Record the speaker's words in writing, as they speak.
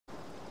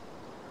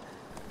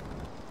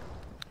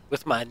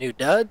with my new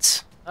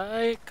duds,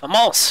 I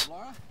commence.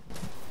 Laura,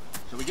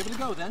 shall we give it a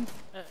go then?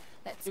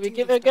 Do we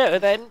give it a go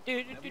then?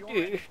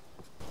 Do.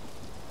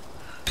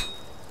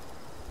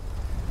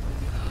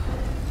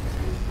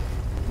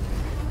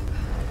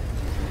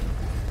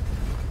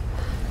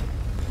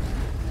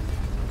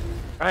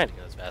 Trying to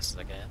go as fast as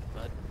I can,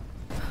 but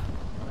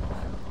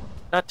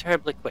not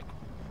terribly quick.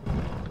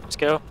 Let's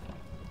go.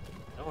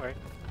 Don't worry.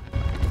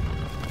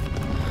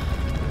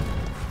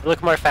 I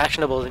look more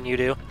fashionable than you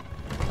do.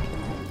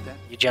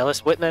 You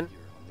jealous, Whitman?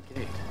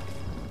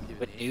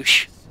 What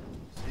douche?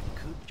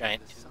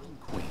 Giant.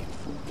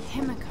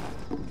 Himiko,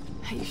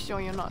 are you sure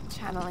you're not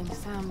channeling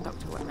Sam,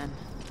 Dr. Whitman?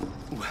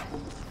 Well,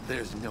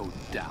 there's no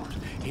doubt.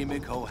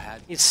 Himiko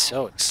had... He's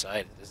so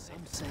excited,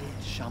 Some say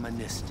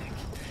shamanistic,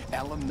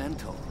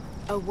 elemental.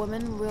 A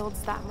woman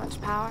wields that much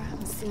power,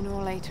 and sooner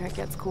or later it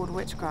gets called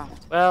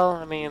witchcraft. Well,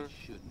 I mean,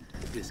 Shouldn't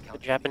the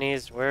discount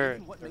Japanese were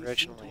what may seem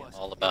originally to us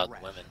all about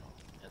irrational. women,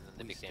 and then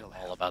they We became still all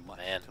have about the much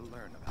man. to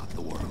learn about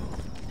the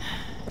world.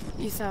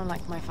 You sound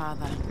like my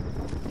father.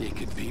 It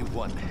could be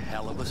one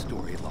hell of a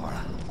story,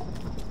 Laura.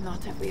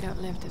 Not if we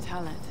don't live to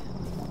tell it.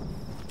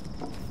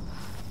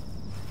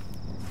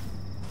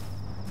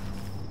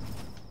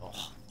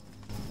 Oh,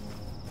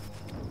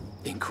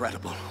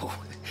 Incredible.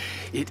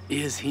 It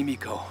is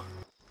Himiko.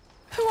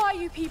 Who are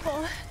you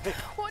people?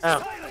 What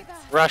oh.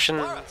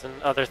 Russians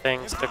and other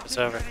things took us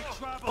over.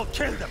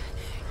 Kill them.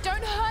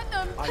 Don't hurt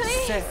them,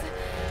 please!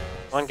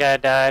 One guy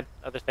died,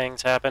 other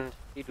things happened.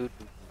 Don't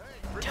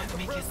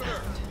make a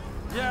sound.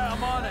 Yeah,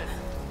 I'm on it.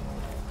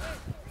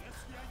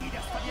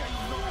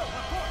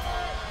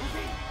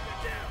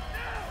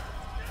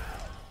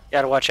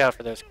 Gotta watch out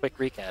for those quick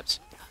recaps.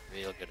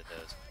 Real good at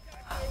those.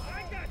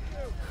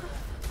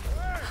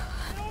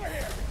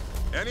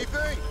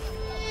 Anything?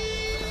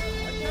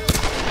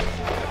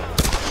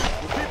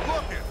 We'll keep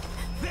looking.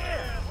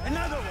 There,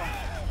 another one.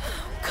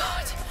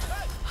 God!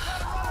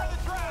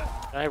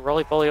 Can I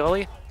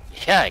roly-poly-oly?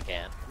 Yeah, I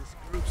can. This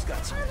group's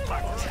got some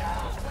fight.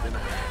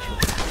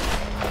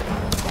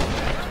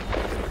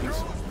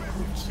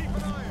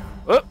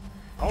 Whoop!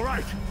 All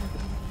right.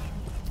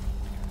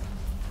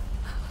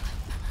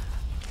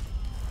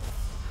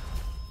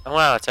 Oh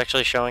wow, it's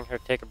actually showing her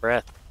take a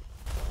breath.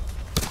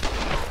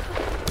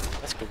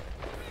 That's cool.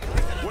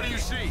 What do you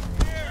see?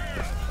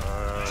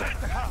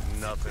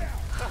 Nothing.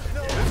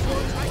 This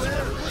one's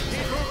clear.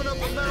 Keep moving up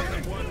the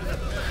mountain.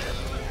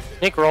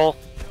 Nick roll.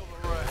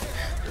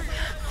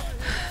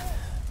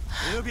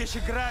 Любишь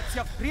играть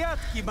в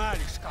прятки,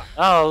 малышка?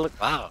 Oh, look,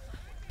 wow.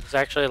 There's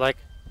actually like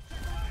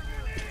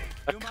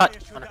a cut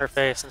on her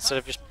face instead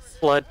of just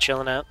blood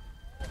chilling out.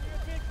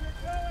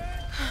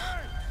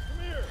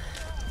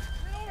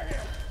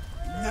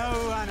 No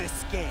one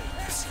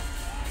escapes.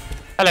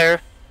 Hello.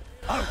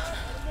 Out.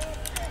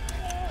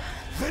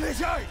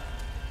 Вылезай!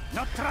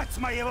 Но трать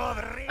моего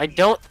времени. I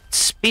don't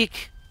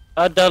speak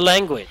the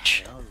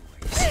language.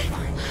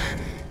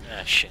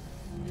 Ah, shit.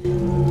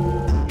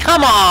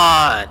 Come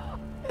on!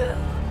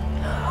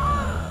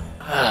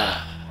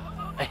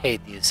 I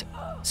hate these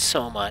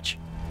so much.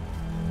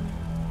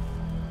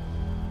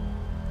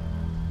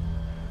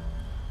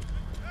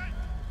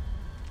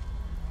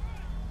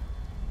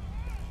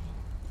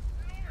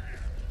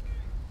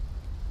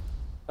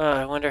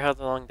 I wonder how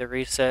long the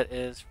reset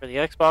is for the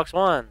Xbox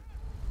One.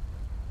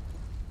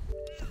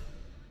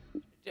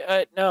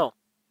 No.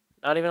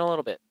 Not even a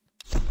little bit.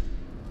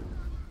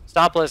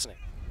 Stop listening.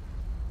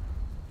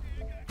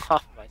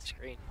 Off my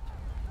screen.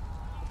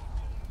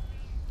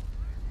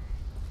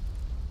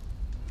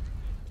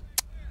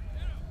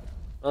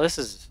 Well, this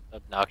is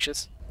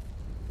obnoxious.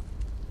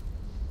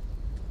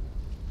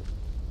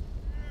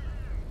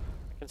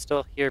 I can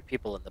still hear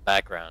people in the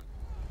background.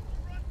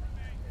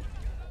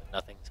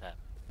 Nothing's happening.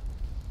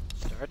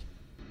 Start.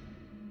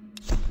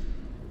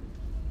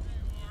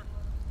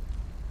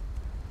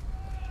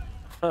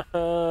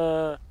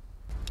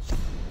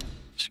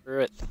 Screw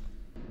it.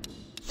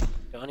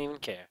 Don't even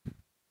care. Don't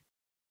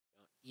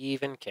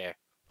even care.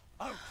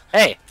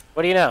 Hey,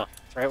 what do you know?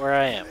 It's right where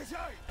I am.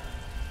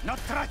 Но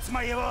трать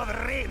моего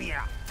времени.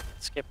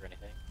 Skip or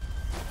anything.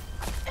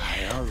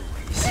 I always.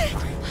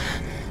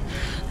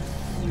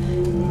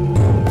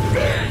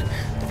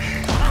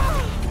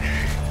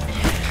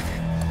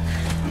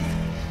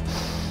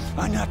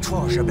 Она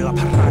тоже была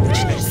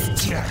порядочной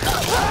стервой.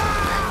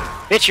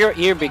 Bitch, your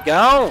ear be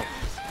gone!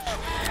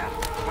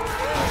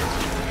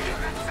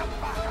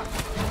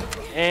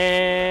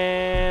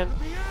 And...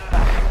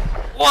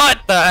 What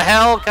the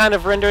hell kind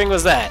of rendering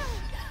was that?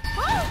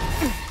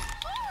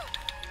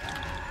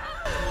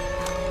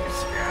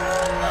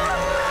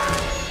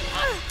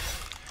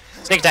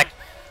 Sneak attack!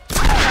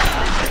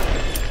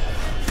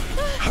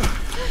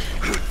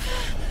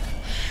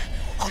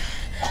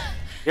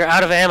 You're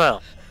out of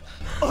ammo.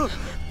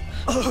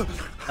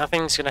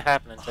 Nothing's gonna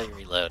happen until you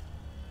reload.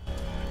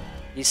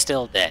 He's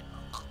still dead.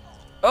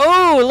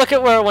 Oh, look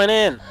at where it went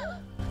in!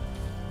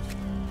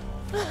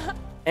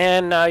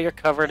 And now you're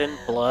covered in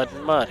blood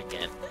and mud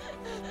again.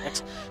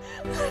 Excellent.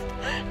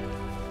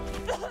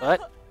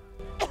 But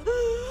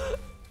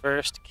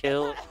first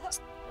kill is the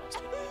most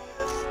important.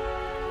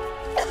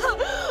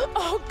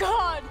 Oh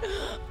God!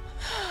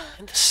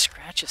 And the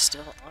scratch is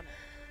still on it.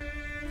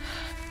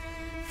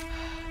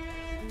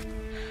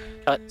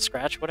 Cut,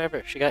 scratch,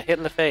 whatever. She got hit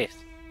in the face.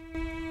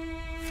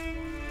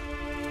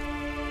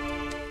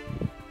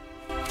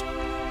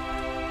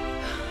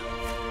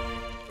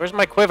 Where's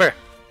my quiver?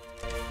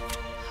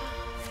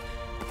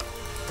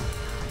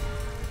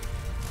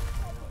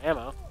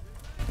 Ammo.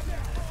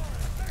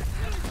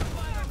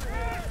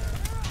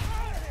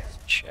 Let's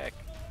check.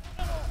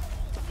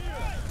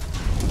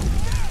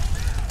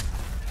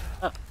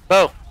 Oh,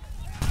 bow.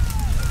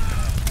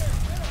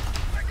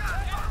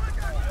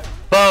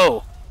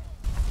 Bow.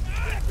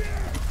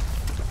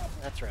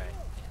 That's right,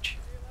 bitch.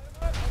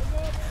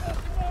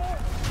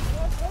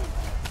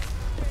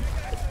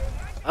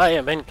 I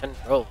am in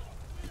control.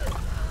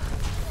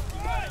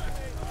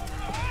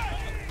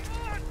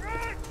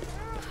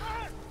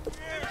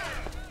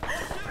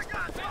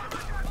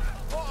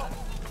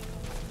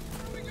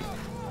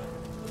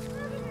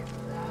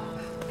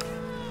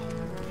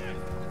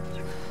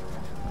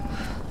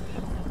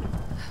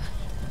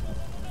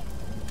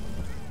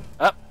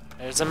 Oh,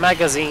 there's a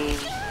magazine,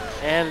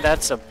 and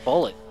that's a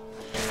bullet.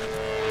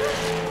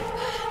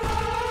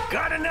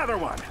 Got another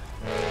one.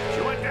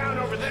 She went down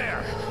over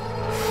there.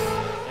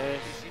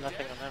 There's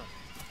nothing on that one.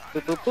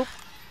 Boop, boop, boop.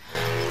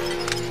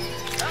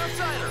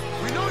 Outsider,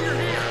 we know you're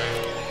here.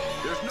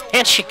 There's no.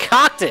 And she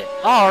cocked it!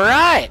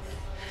 Alright!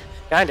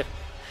 Kind of.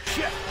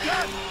 Shit,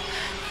 gun.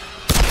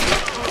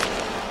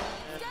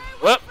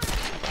 Whoop!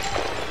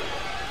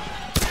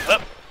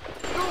 Whoop!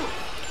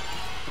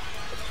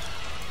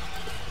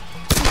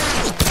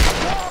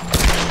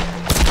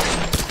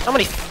 How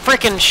many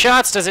frickin'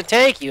 shots does it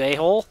take, you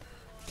a-hole?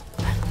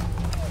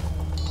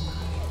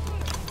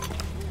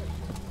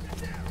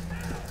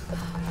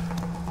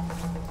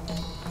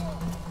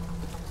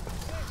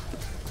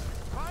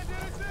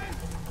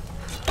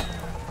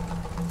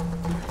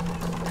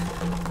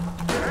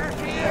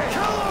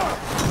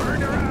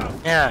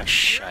 Ah,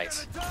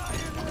 shite.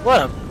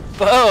 What a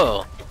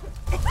bow!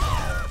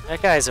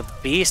 That guy's a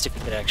beast if he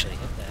could actually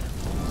hit that.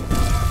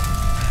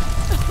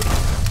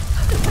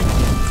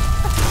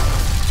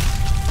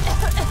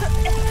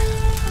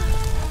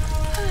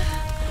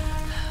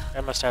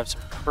 I must have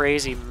some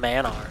crazy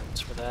man arms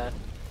for that.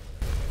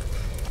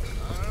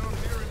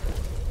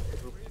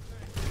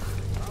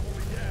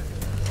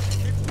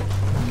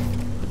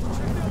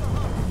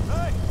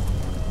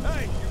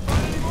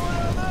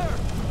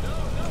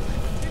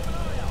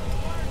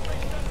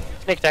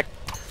 Sneak attack.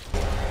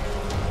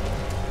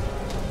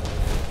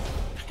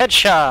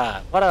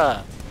 Headshot! What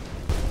up?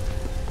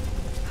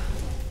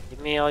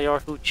 Give me all your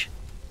hooch.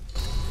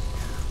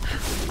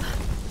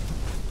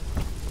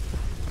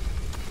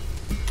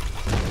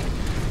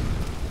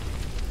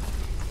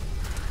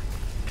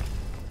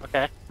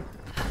 Okay.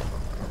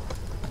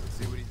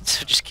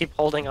 So just keep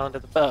holding on to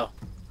the bow.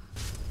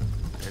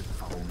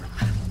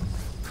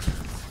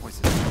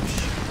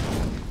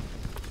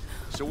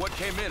 So what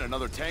came in?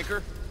 Another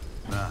tanker?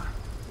 Nah,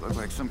 looked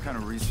like some kind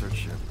of research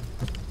ship.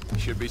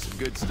 Should be some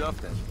good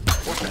stuff then.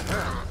 What the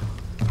hell?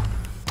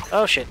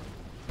 Oh shit.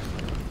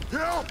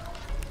 Help!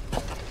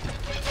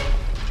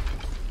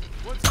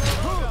 What's going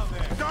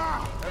on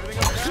down there?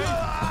 Everything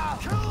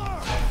okay?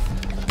 Killer!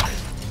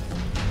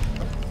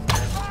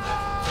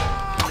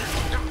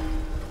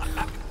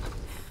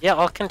 Yeah,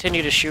 I'll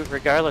continue to shoot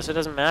regardless, it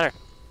doesn't matter.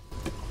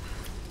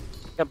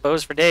 Got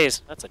bows for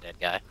days. That's a dead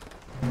guy.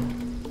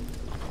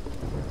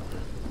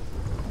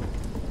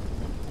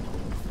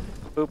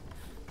 Boop.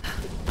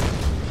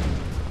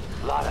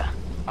 Lara,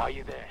 are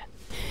you there?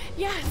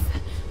 Yes!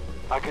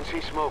 I can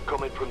see smoke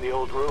coming from the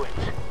old ruins.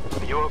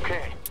 Are you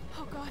okay?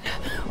 Oh God,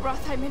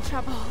 Roth, I'm in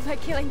trouble. They're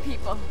killing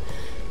people.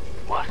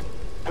 What?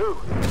 Who?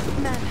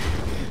 Men.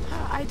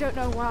 I don't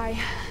know why.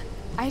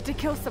 I had to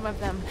kill some of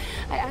them.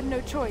 I had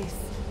no choice.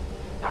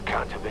 That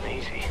can't have been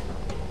easy.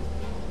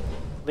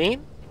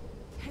 Lean?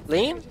 It's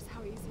Lean? just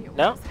how easy it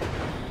No? was.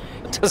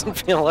 It doesn't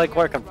feel like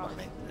working for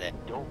me.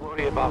 Don't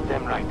worry about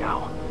them right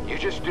now. You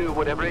just do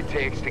whatever it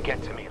takes to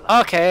get to me.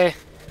 Lara. Okay.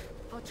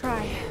 I'll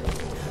try.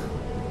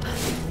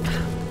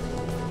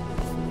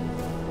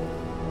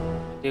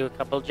 Do a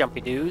couple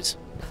jumpy doos.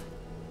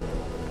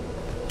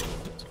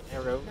 Some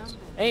arrows.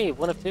 Hey,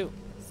 one of two.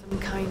 Some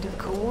kind of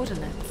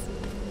coordinates.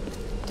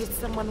 Did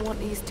someone want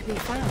these to be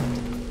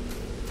found?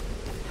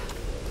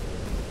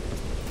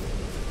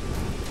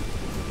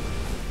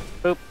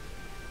 Boop.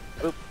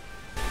 Boop.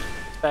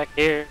 It's back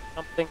here.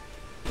 Something.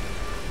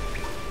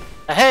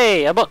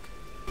 Hey, a book.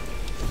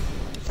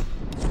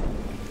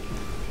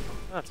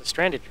 Oh, it's a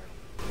stranded journal.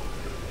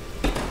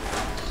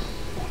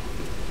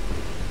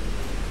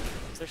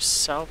 Is there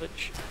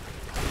salvage?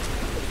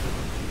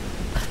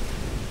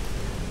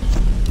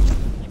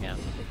 Hang on.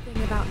 The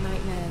thing about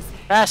nightmares,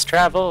 Fast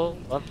travel.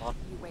 Unlocked.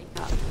 you wake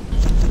up.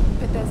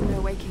 But there's no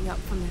waking up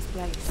from this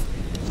place.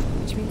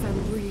 Which means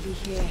I'm really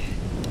here.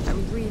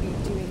 I'm really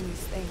doing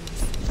these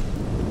things.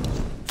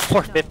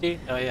 450?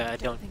 Oh yeah, I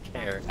don't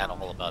care at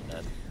all about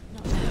that.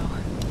 Not now.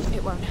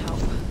 It won't help.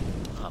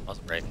 Oh, it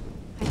wasn't right.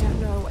 I don't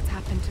know what's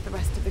happened to the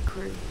rest of the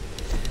crew.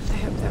 I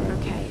hope they're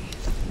okay.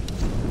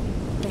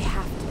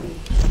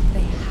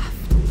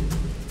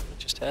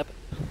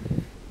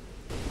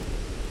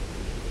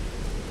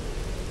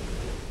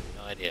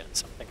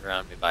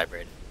 around me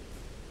vibrated.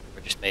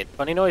 Or just made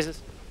funny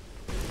noises.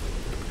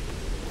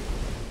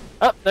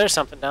 Oh, there's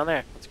something down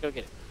there. Let's go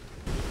get it.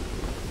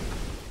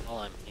 While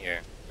I'm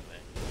here, anyway.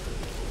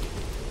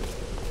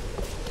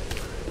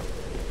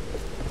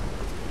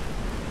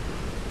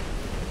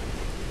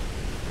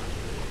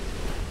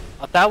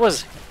 Thought that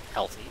was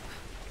healthy.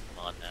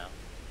 Come on now.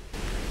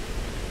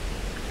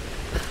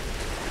 Is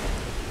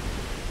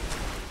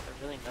there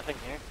really nothing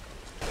here?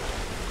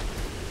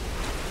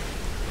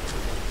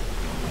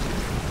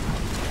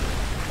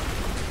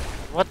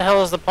 What the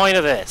hell is the point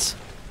of this?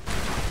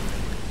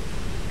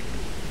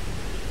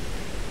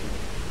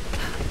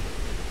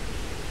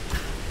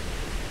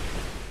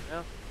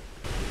 No.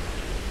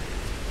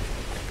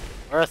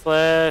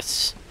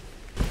 Worthless.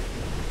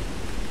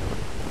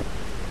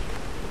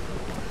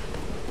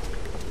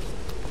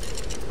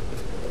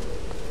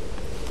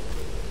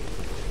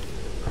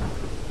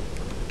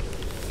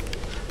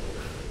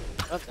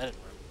 Oh, that didn't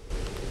work.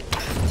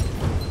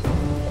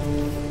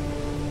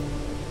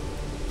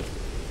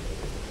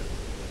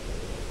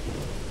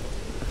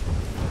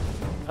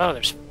 Oh,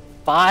 there's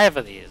 5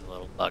 of these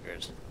little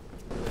buggers.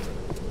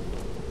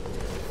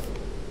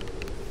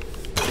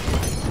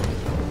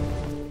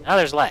 Now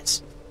there's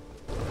less.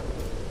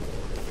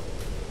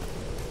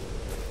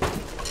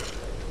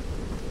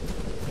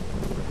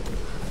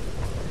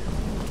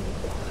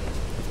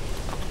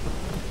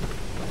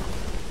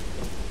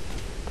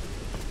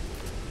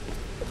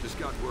 Just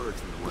got word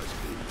from the West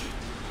Beach.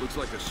 Looks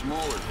like a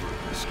smaller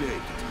group escaped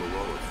into the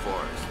lower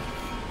forest.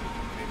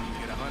 Maybe you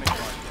get a hunting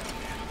card down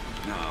there.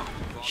 No,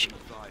 Father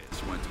Matthias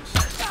went to...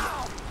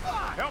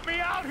 Help me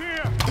out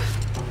here!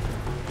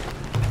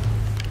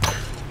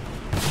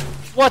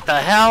 What the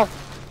hell?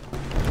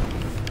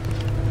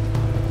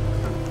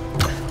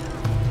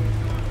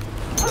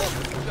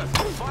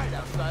 Fight,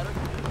 outsider.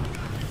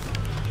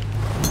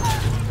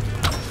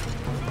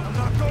 I'm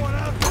not going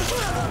out.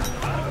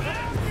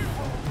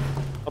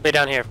 I'll be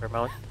down here for a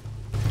moment.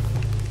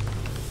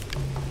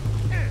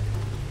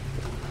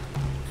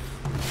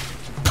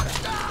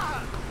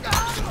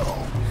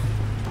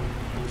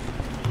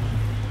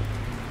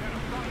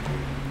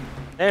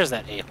 There's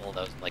that a-hole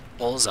that was like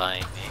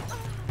bullseyeing me.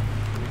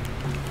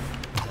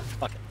 That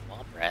fucking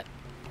womp rat.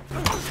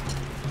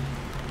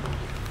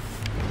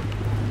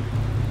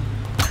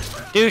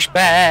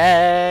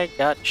 Douchebag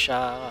got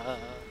shot. Huh.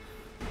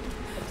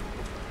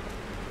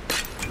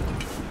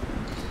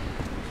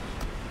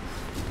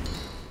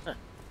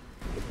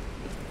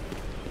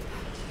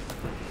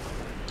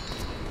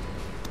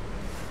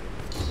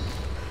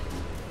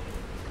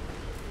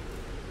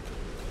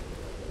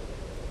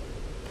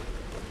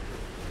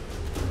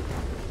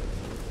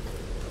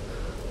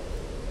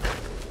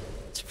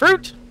 It's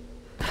fruit.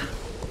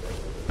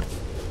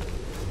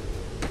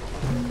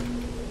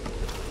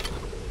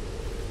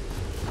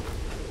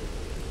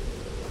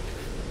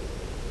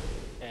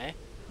 Okay.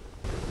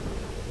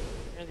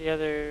 Here are the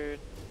other,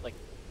 like,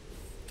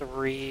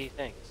 3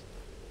 things.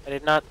 I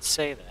did not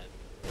say that.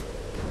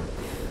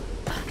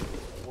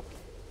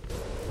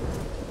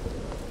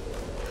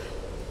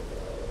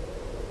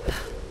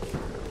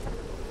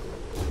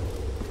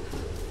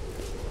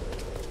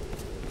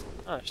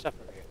 Oh, there's stuff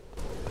over here.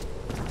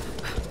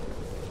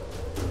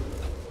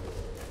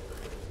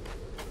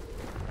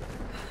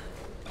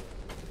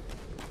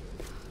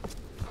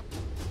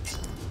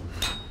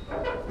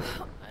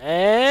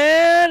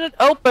 And it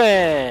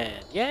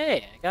opened!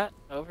 Yay! I got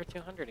over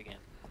 200 again.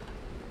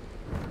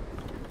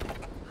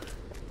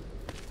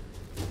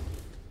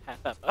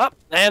 Half up. Up!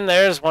 And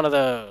there's one of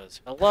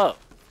those. Hello.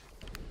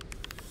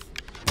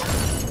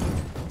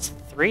 It's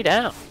 3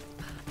 down.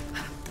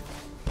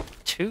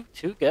 2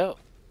 to go.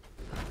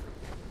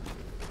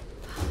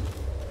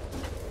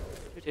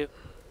 2.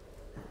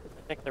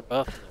 I think they're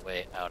both on the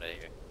way out of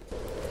here.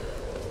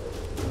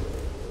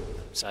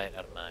 Out of sight,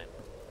 out of mind.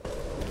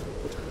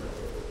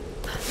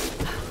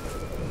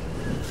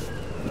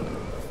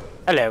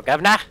 Hello,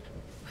 Governor.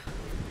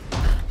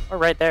 We're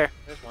right there.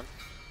 There's one.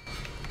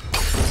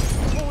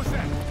 What was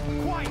that?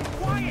 Quiet,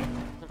 quiet!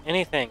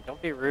 Anything.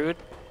 Don't be rude.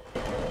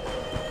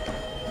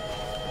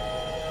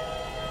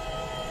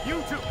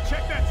 You two,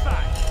 check that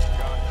side.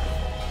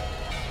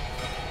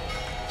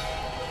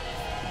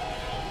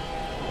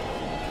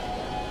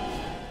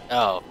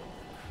 Oh,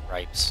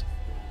 cripes.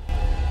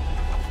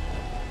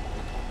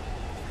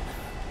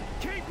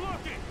 Keep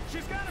looking.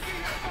 She's got to be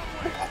here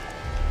somewhere.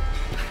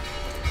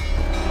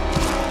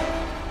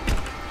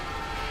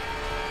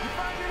 You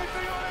find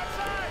anything on that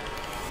side?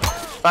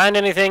 Find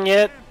anything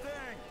yet? Thing.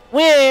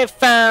 We ain't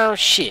found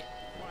shit.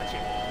 Watch it.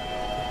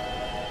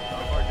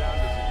 How far down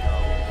does it go?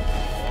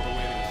 All the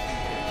way to the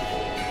sea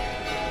cage.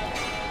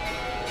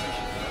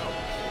 No.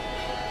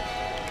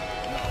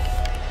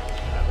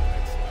 I don't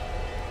think so.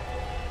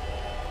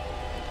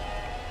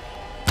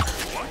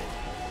 What?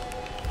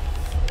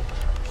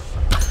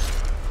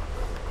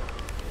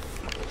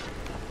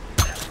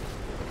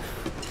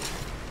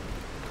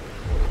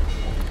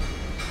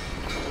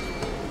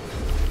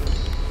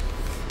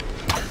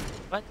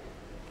 What?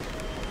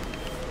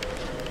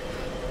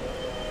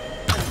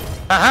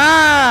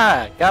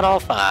 Aha! got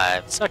all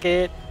 5. Suck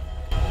it.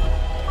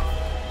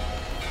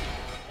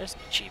 There's the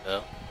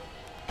Chivo.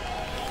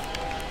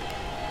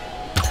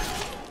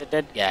 The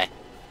dead guy.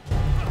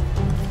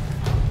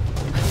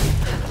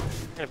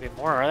 Gonna be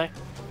more, are they?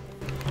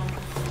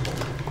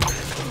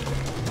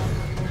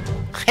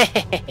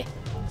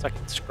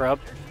 Fucking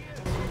scrub.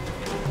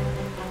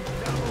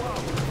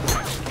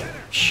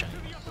 Shit.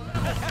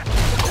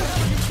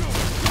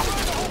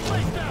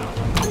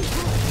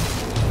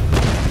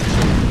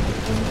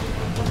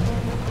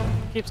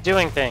 Keeps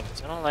doing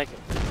things. I don't like it.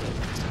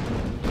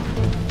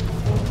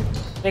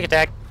 Sneak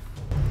attack.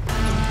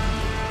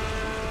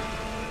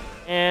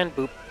 And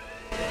boop.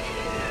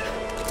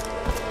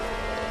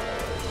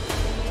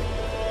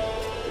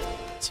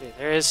 Let's see,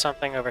 there is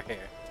something over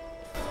here.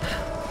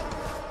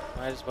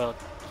 Might as well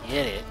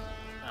get it.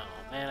 Oh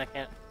man, I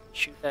can't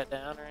shoot that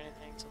down or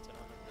anything since I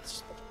don't have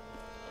this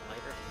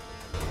lighter.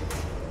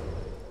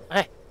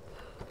 Hey!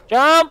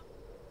 Jump!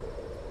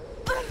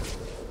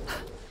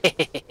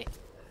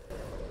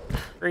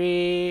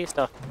 Free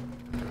stuff.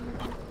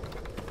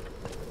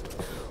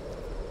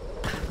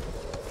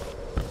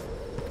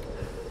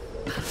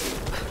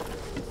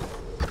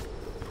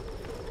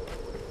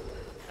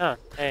 Oh,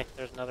 hey,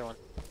 there's another one.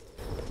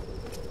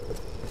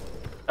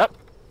 Up.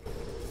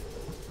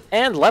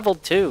 And level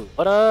 2.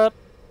 What up?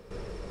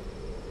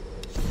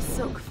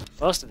 Silk.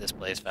 Most of this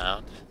place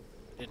found.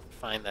 Didn't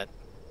find that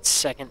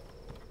second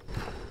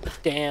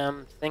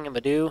damn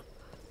thingamadoo.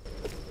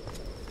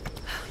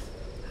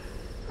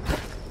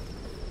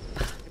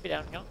 Maybe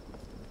downhill.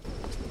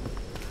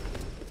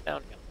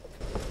 Downhill.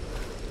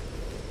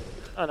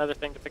 Oh, another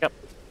thing to pick up.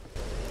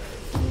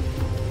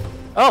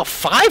 Oh,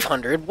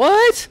 500?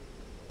 What?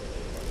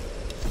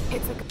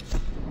 It's a...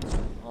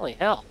 Holy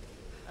hell.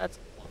 That's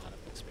a lot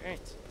of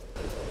experience.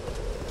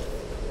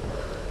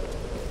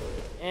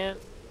 And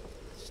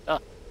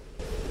stuff.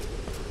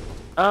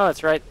 Oh,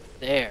 it's right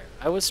there.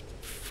 I was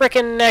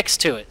frickin' next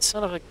to it.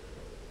 Son of a...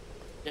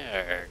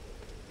 Nerd.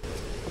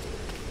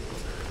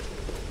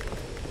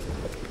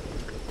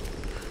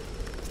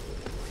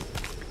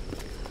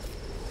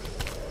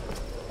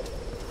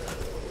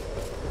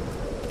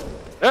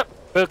 Oh,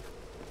 book.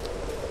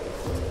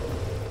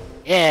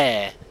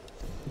 Yeah.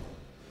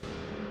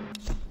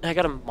 I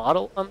got a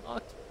model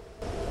unlocked?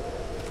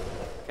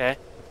 Okay.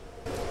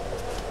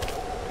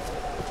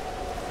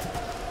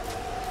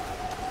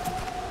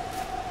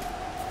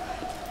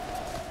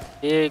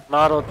 Big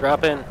model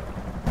dropping.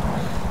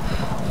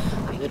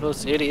 Little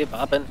city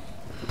bopping.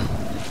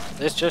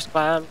 Let's just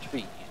climb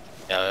trees.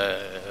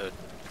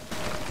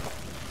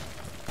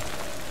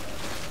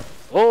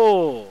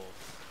 Oh!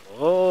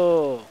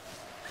 Oh!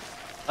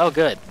 Oh,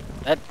 good.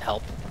 That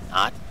helped.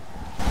 Not.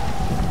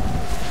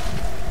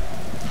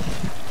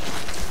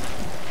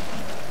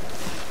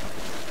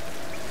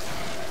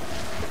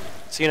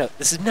 So, you know,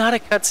 this is not a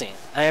cutscene.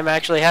 I am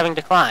actually having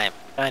to climb.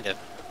 Kind of.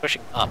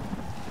 Pushing up.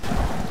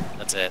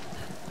 That's it.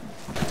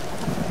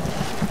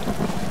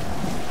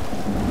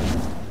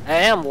 I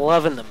am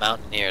loving the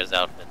Mountaineer's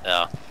outfit,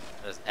 though.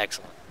 That is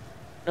excellent.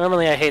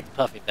 Normally I hate the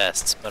puffy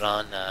vests, but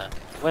on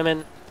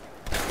women,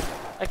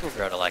 I can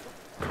grow to like them.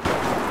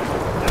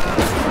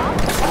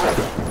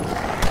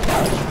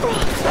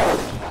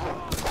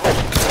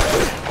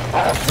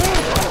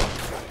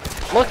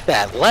 Look at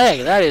that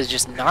leg. That is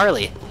just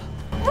gnarly.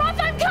 Roth,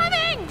 I'm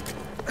coming!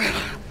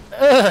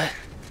 Ugh.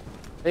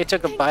 They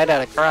took a bite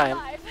out of crime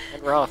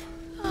and Roth.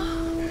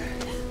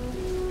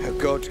 How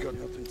God's got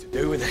nothing to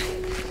do with it.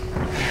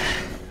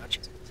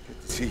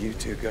 Good to see you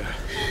two go.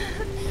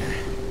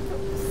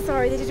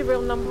 Sorry, they did a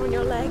real number on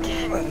your leg.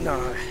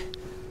 No,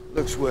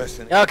 looks worse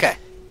than it. Okay.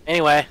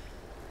 Anyway,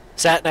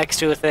 sat next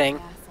to a thing,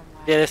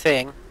 did a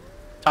thing,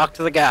 talked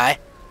to the guy,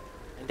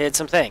 and did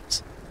some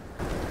things.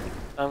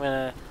 So I'm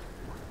gonna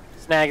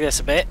snag this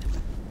a bit.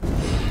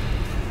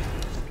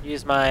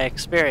 Use my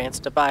experience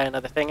to buy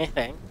another thingy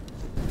thing.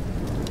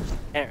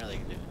 Can't really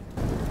do it.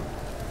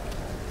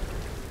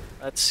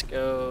 Let's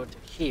go to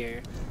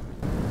here.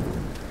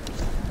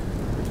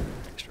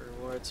 Extra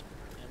rewards,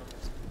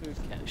 animals, food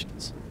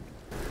caches.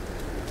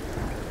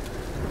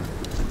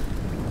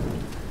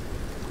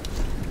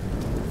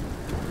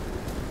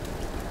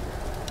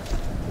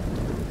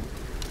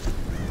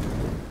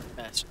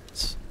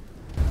 Masters.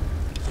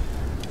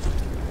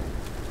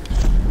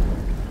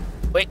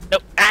 Wait, no,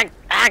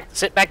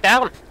 sit back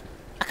down.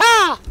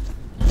 Ah!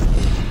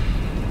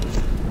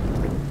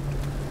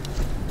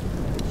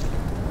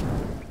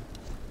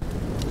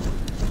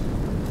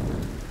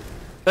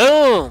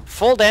 Boom!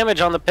 Full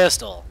damage on the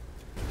pistol.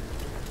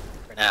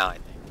 For now, I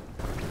think.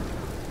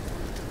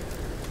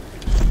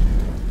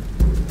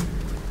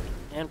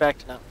 And back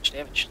to not much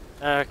damage.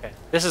 Okay.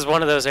 This is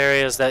one of those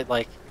areas that,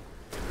 like,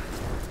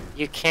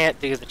 you can't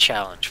do the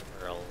challenge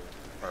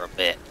for a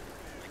bit.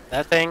 Like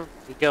that thing,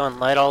 you go and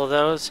light all of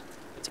those.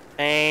 It's a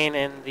pain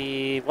in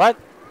the... What?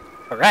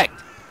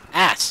 Correct.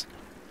 Ass.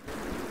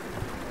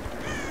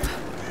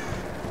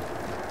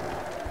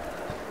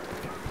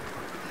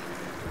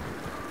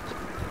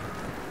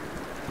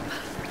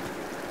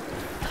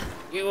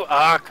 You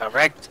are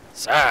correct,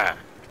 sir.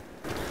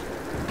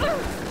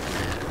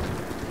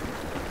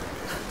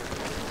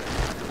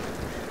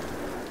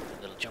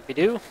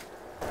 jumpy do.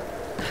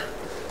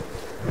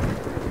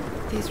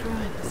 These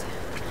ruins.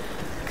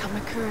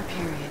 Kamakura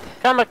period.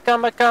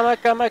 Kamakura.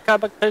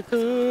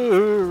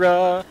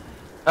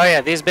 Oh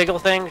yeah, these big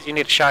old things you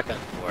need a shotgun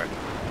for.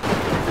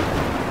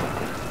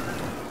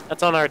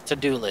 That's on our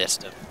to-do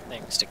list of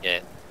things to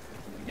get.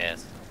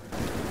 Yes.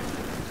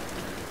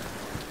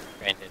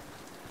 Granted.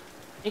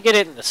 You get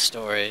it in the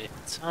story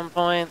at some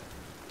point.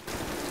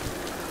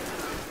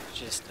 It's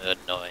just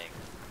annoying.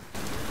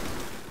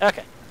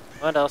 Okay.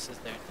 What else is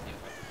there to do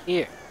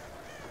here?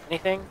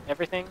 Anything?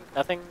 Everything?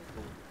 Nothing?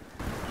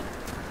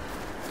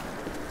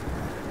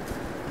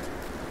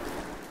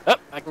 Oh,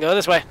 I can go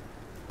this way.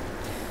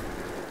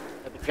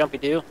 Let the jumpy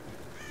do.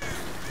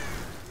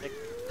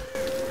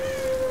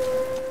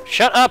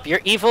 Shut up!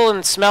 You're evil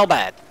and smell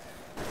bad.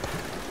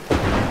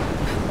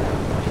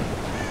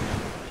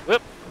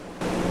 Whoop.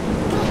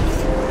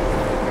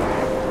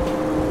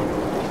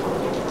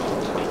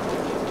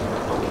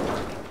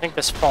 I think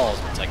this falls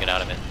once I get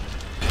out of it.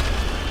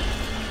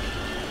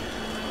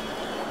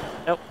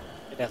 Nope,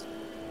 it doesn't.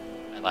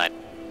 I lied.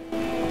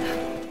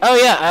 Oh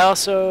yeah, I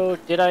also...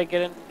 Did I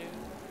get into...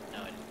 No,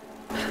 I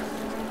didn't.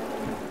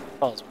 It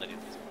falls when I do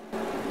this.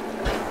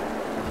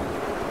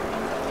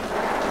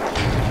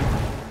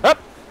 Up!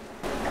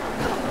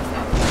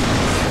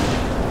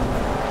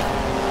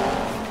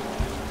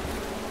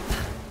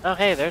 Oh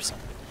hey, there's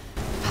something.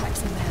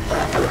 Packs in there.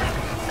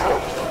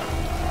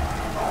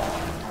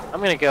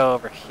 I'm gonna go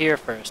over here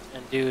first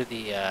and do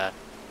the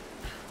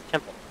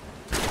temple.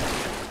 Is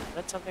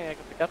that something I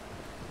can pick up?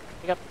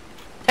 Pick up?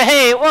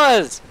 Hey, it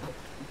was!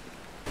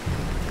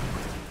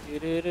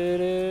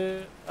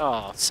 Doo-doo-doo-doo.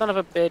 Oh, son of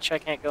a bitch, I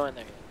can't go in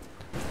there yet.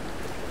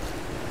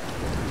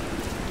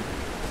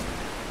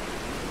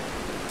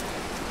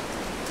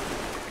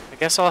 I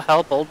guess I'll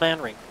help Old Man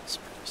Wrinkles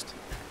first.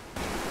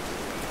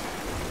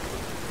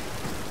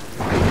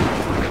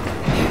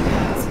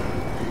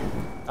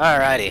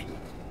 Alrighty.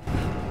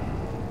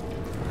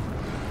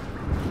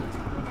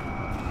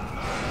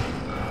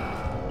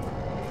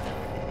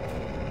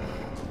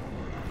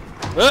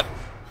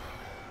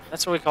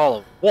 That's what we call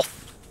a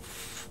wolf.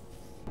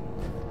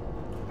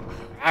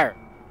 Arr.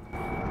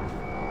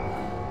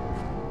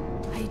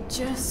 I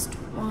just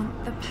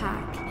want the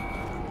pack.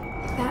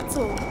 That's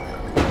all.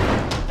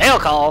 Mail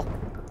call!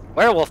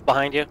 Werewolf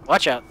behind you.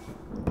 Watch out.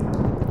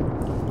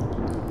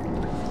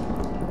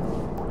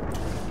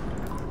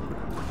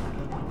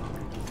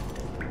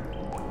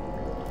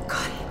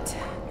 Got it.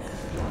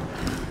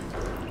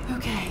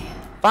 Okay.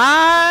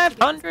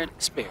 500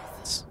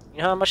 experience.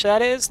 You know how much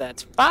that is?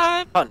 That's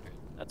 500.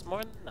 That's more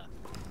than enough.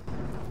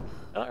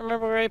 I don't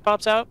remember where he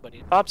pops out, but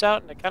he pops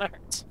out and it kind of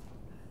hurts.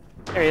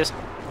 There he is.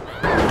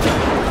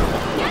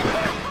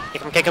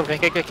 Kick him, kick him, kick,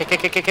 kick, kick, kick,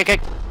 kick, kick, kick,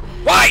 kick.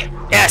 Why?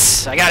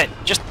 Yes, I got it.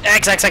 Just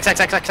X, X, X, X,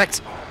 X, X,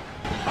 X.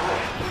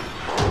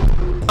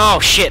 Oh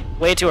shit,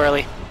 way too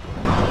early.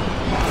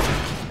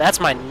 That's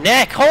my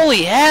neck.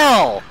 Holy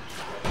hell!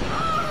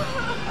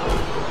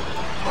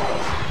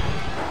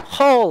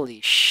 Holy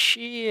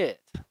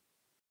shit.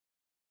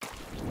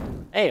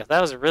 Hey,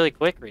 that was a really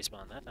quick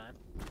respawn that time.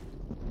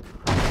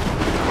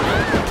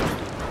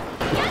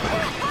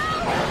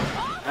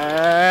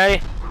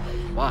 Alright.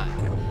 Y.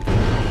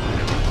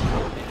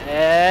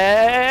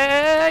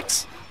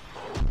 X.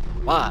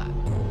 Y.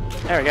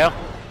 There we go.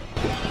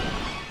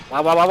 Y,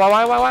 Y, Y, Y,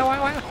 Y, Y, Y, Y,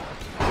 Y.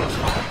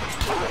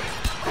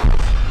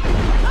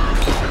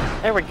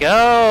 There we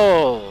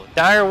go.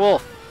 Dire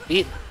Wolf.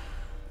 Beat.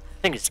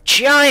 I think it's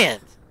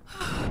giant.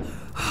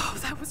 Oh,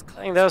 that was close.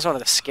 I think that was one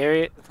of the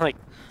scariest, like,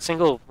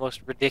 single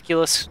most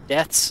ridiculous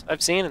deaths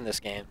I've seen in this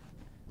game.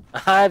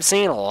 I've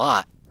seen a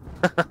lot.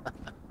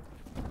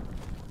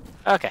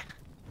 Okay.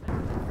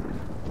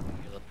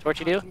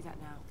 Torchy do? Do that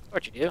now.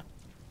 Torchy do.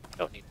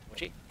 Don't need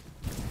torchy.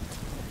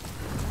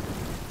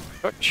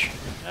 Torch.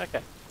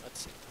 Okay. Let's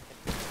see.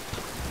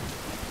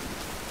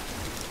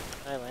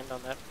 Can I land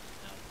on that?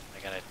 No. I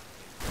gotta do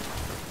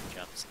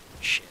jumps.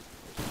 Shit.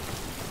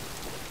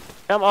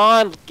 Come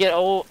on! Get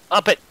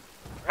up it!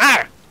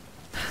 Rawr!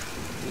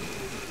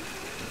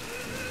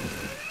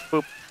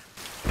 Boop.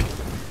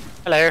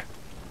 Hello.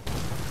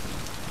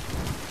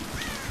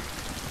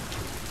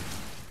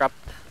 Drop.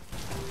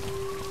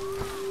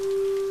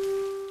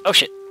 Oh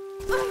shit.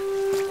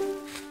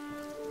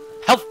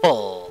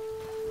 Helpful.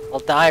 I'll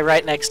die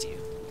right next to you.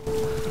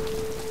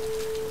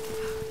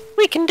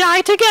 We can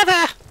die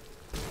together!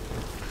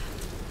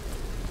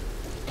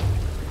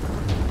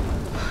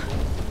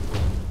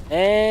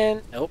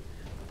 And nope.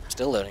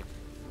 Still loading.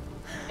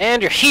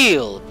 And you're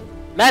healed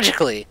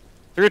magically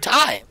through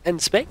time and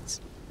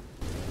space.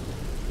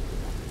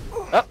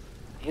 Oh,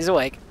 he's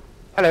awake.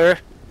 Hello.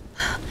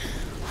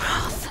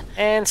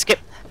 And skip.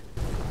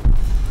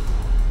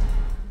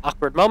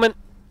 Awkward moment.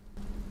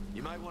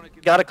 You might want to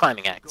give Got a that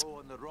climbing a axe. go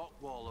on the rock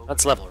wall over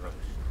Let's level room.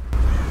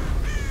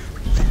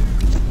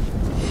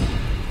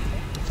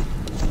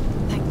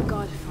 Thank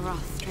God for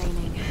us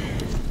training.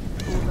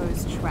 All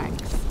those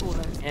tracks, all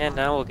those... And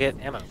now we'll get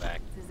ammo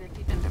back. It's as if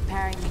you've been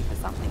preparing me for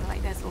something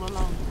like this all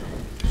along.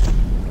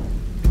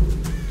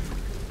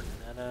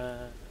 And,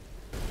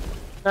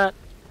 Na,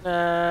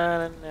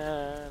 na, na,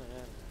 na,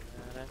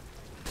 na.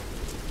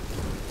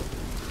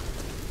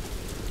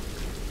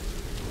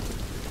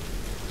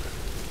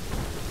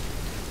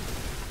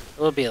 It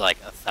will be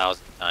like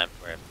 1,000 times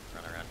where I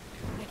run around.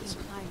 I can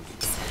climb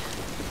this.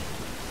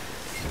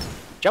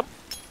 Jump.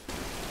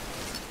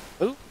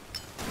 Ooh.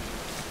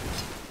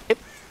 Hip.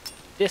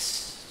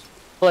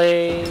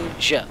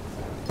 Dysplasia.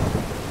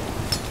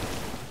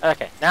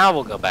 Okay, now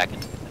we'll go back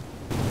into it.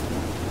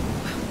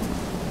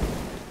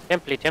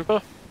 Temply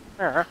temple.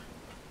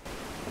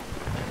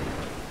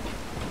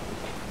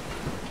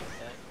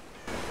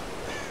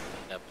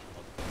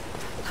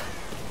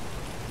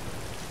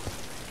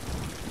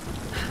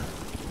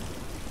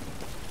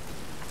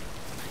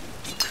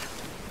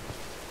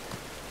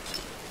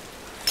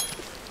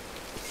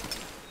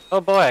 Oh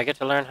boy, I get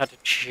to learn how to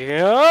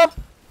jump.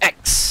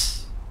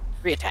 X.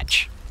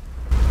 Reattach.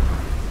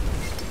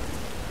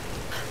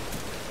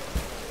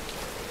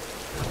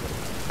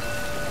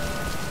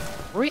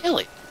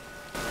 Really?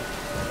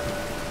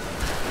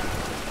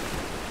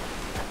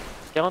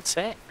 Don't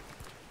say.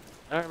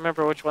 I don't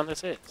remember which one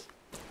this is.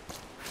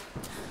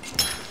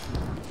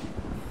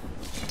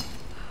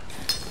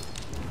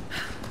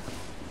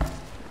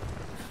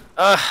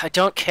 Ugh, I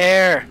don't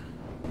care.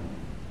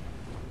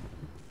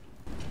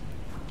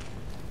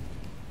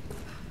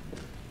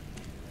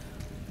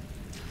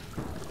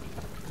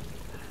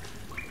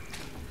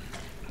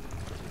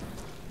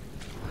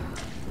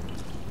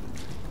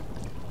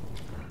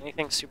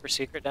 Anything super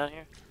secret down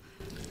here?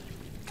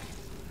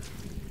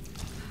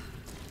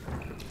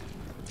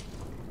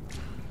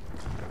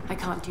 I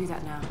can't do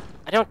that now.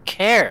 I don't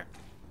care.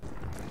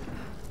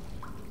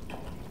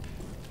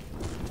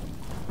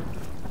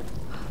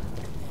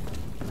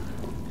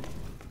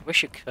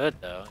 Wish you could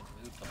though.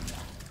 Move them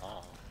down the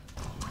wall.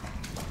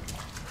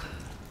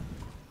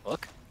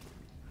 Book?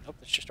 Nope,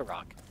 it's just a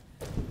rock.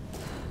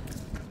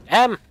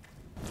 Damn!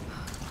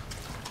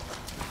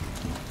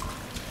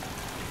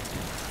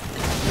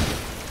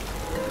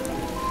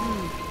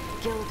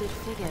 Gilded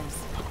figures,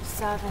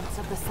 servants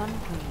of the Sun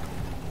Queen.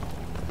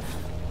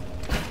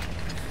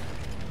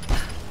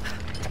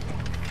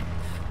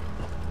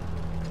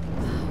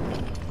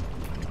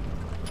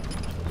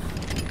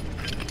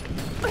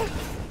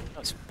 That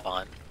was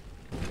fun.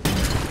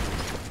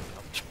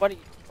 What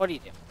are you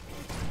doing?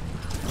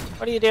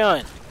 What are you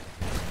doing?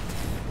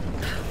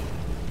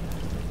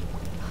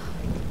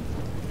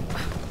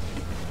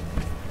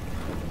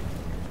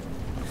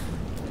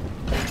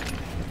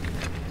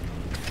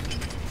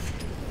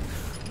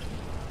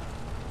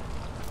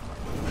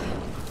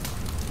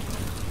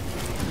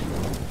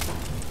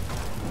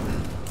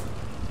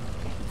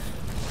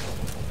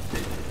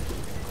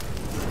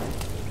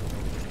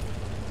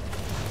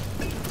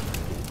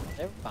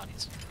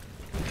 Everybody's.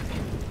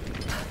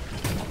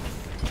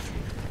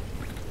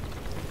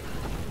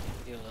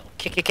 Do a little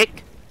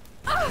kick.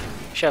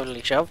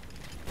 Shovely shove.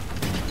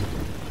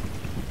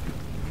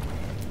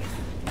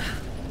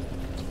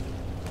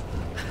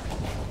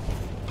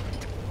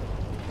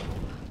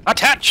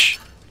 Attach!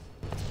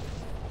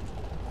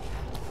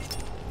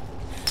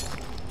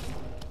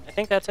 I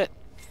think that's it.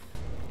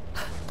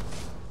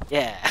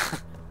 Yeah.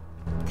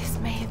 This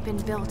may have been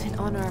built in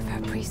honor of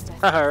her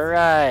priestess.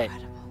 Alright.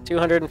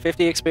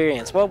 250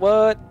 experience.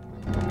 What?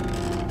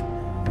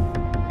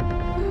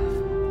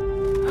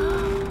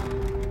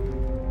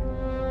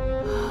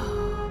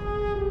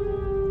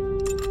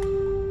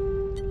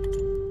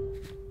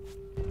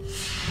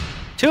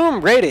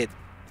 Tomb rated.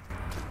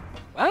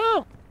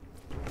 Wow.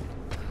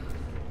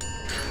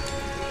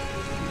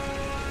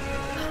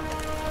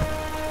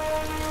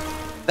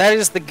 That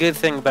is the good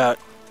thing about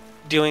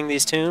doing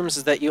these tombs,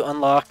 is that you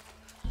unlock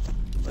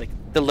like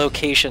the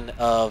location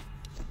of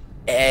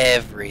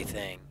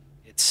everything.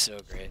 It's so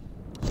great.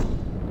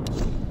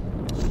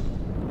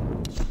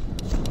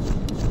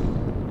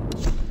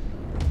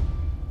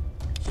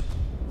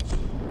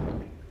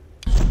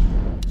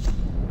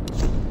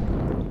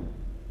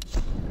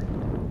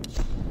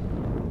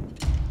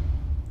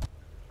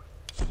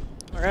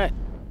 All right.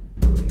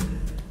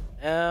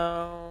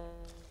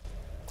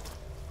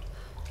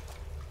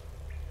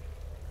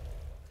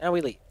 Now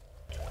we leave.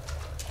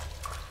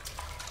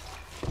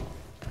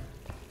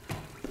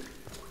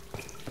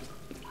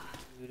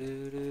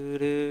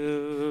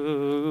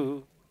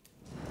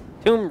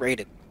 Tomb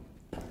rated.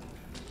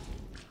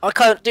 I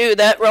can't do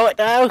that right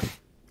now.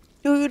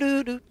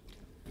 Can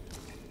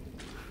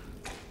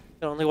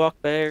only walk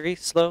very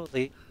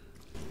slowly.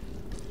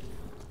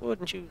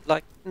 Wouldn't you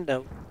like to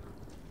know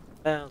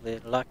how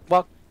little I can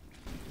walk?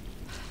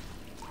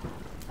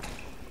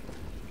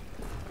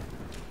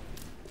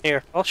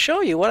 Here, I'll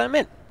show you what I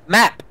meant.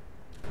 Map.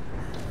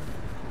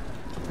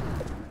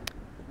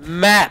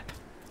 Map.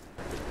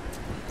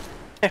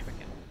 There we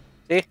go.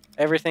 See?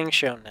 Everything's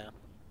shown now.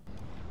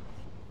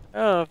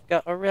 Oh, I've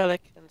got a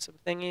relic and some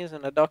thingies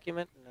and a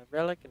document and a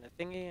relic and a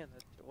thingy and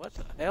a... What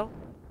the hell?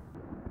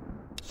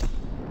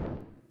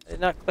 I did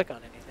not click on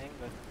anything,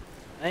 but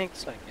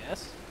thanks, I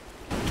guess.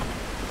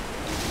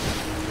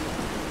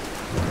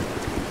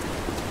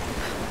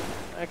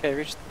 Okay,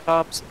 reach the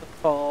tops of the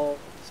fall.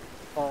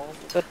 fall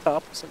to the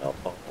tops, and I'll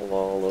fall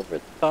all over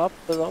the top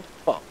of the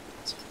falls.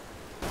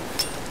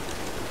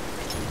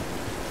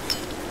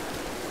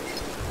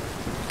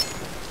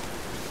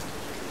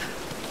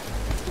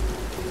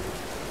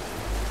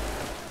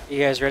 You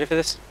guys ready for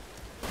this?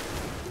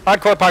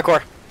 Hardcore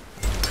parkour!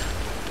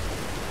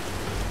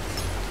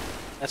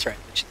 That's right,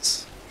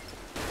 bitches.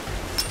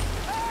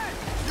 Hey!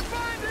 You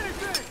find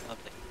anything?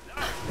 Lovely.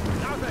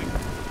 Nothing.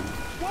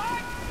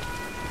 What?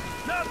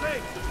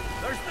 Nothing.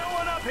 There's no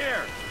one up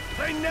here.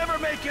 They never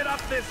make it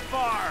up this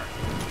far.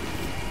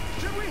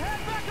 Should we head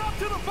back up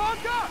to the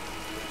bunker?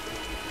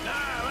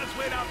 Nah, let's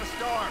wait out the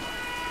storm.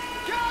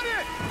 Got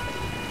it!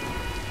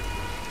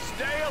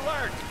 Stay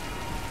alert.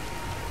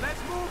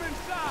 Let's move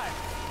inside.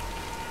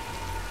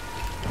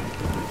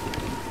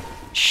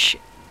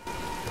 Shit.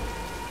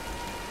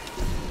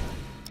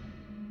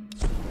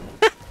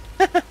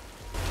 Good idea.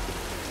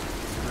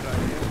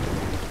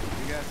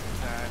 We got some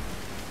time.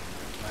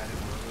 Might as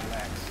well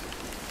relax.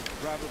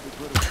 Probably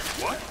put a...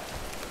 What?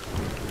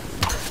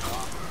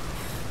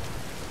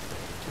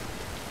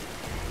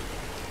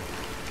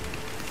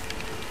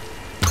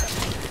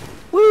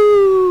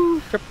 Woo!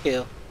 Triple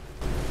kill.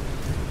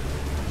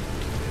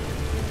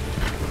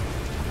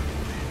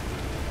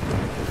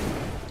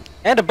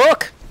 And a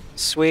book!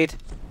 Sweet.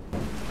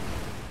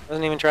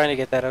 Wasn't even trying to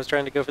get that, I was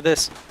trying to go for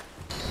this.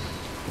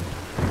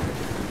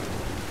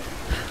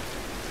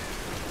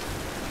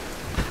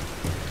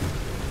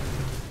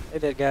 Hey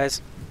there,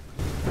 guys.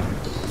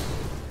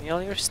 Give me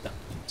all your stuff.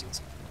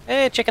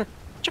 Hey, chicken!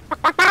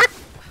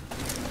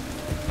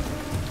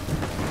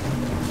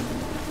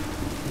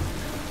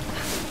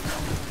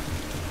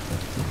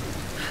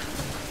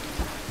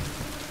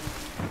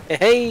 Hey,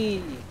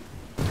 hey!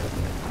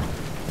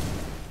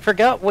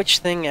 Forgot which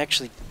thing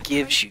actually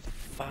gives you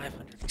 500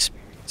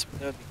 experience, but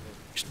that would be good.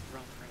 Just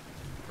run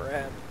around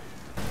and grab.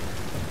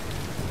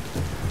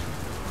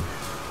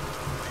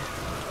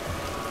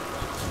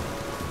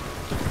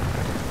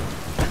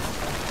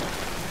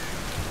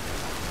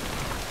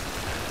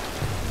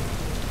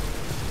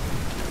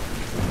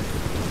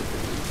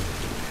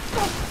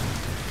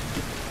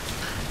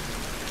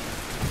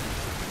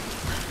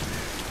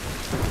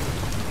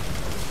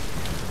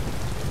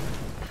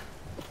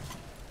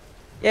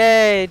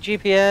 Yay,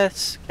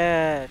 GPS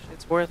cash.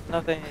 It's worth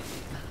nothing.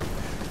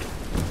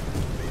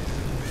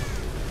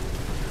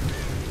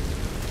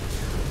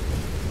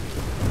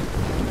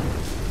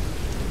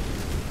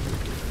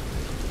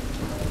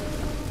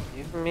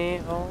 Give me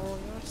all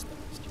your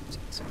stuff.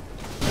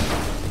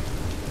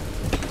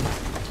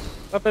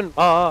 Weapon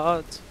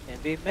mods can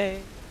be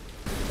made.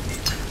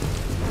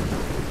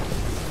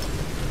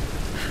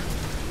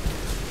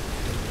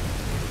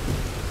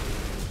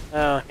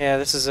 Oh, yeah,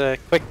 this is a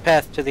quick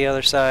path to the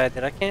other side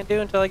that I can't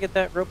do until I get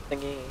that rope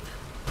thingy.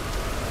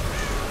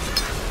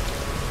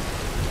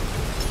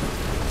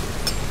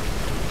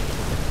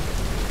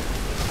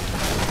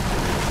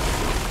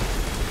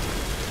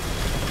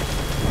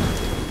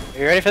 Are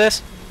you ready for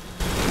this?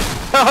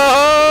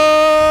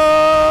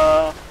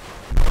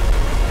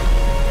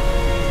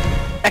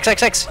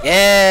 XXX!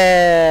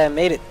 Yeah!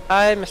 Made it.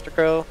 Hi, Mr.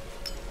 Crow.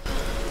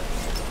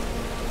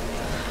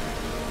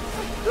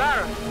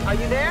 Lara, are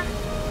you there?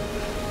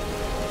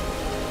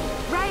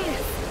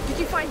 Reyes, did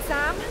you find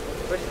Sam?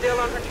 We're still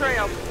on her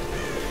trail.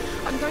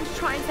 I'm going to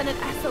try and send an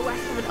SOS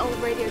from an old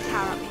radio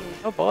tower up here.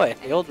 Oh boy,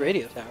 the old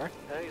radio tower.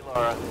 Hey,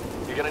 Lara.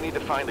 You're gonna need to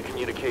find the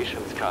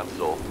communications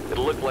console.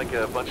 It'll look like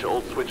a bunch of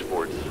old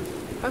switchboards.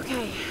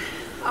 Okay,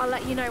 I'll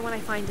let you know when I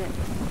find it.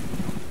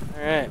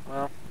 Alright,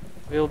 well,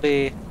 we'll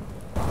be...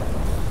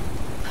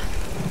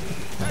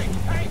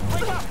 Hey,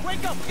 wake up!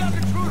 Wake up! We got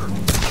an intruder!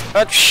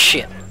 Oh,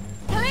 shit.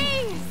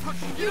 Please!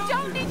 You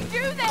don't need to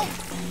do this!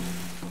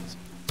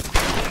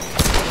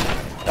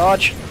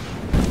 Dodge.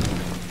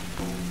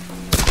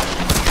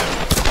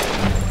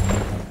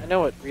 I know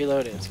what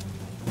reload is.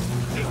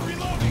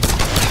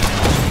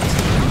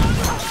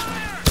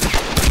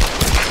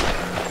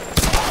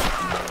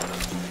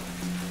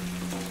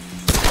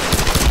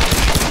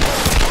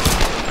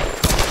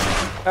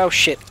 Oh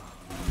shit.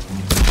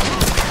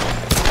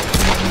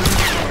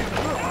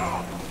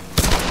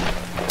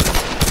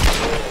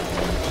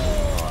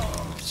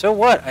 So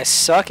what? I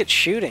suck at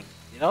shooting.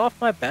 Get off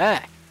my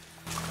back.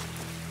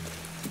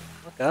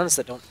 What guns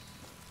that don't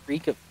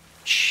reek of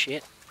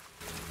shit.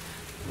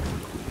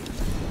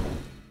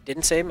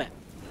 Didn't say map.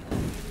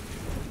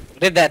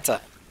 Did that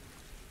time.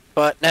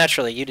 But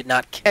naturally, you did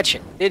not catch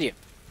it, did you?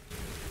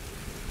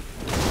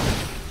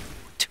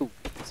 Tools.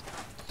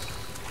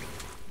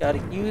 Gotta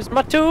use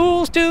my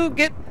tools to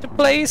get to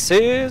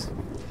places.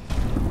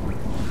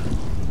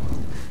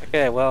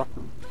 Okay, well.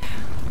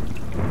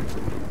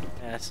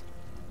 Yes.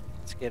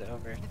 Let's get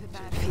over. I have a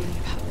bad feeling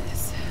about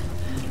this.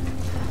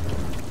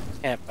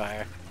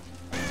 Campfire.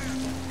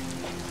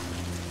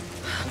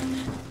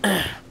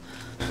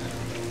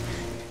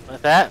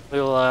 With that, we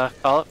will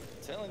call it.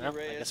 Well,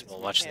 I guess we'll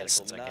watch this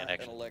since I can't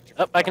actually.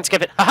 Oh, I can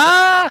skip it.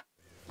 Haha!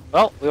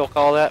 Well, we will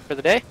call that for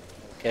the day.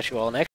 We'll catch you all next.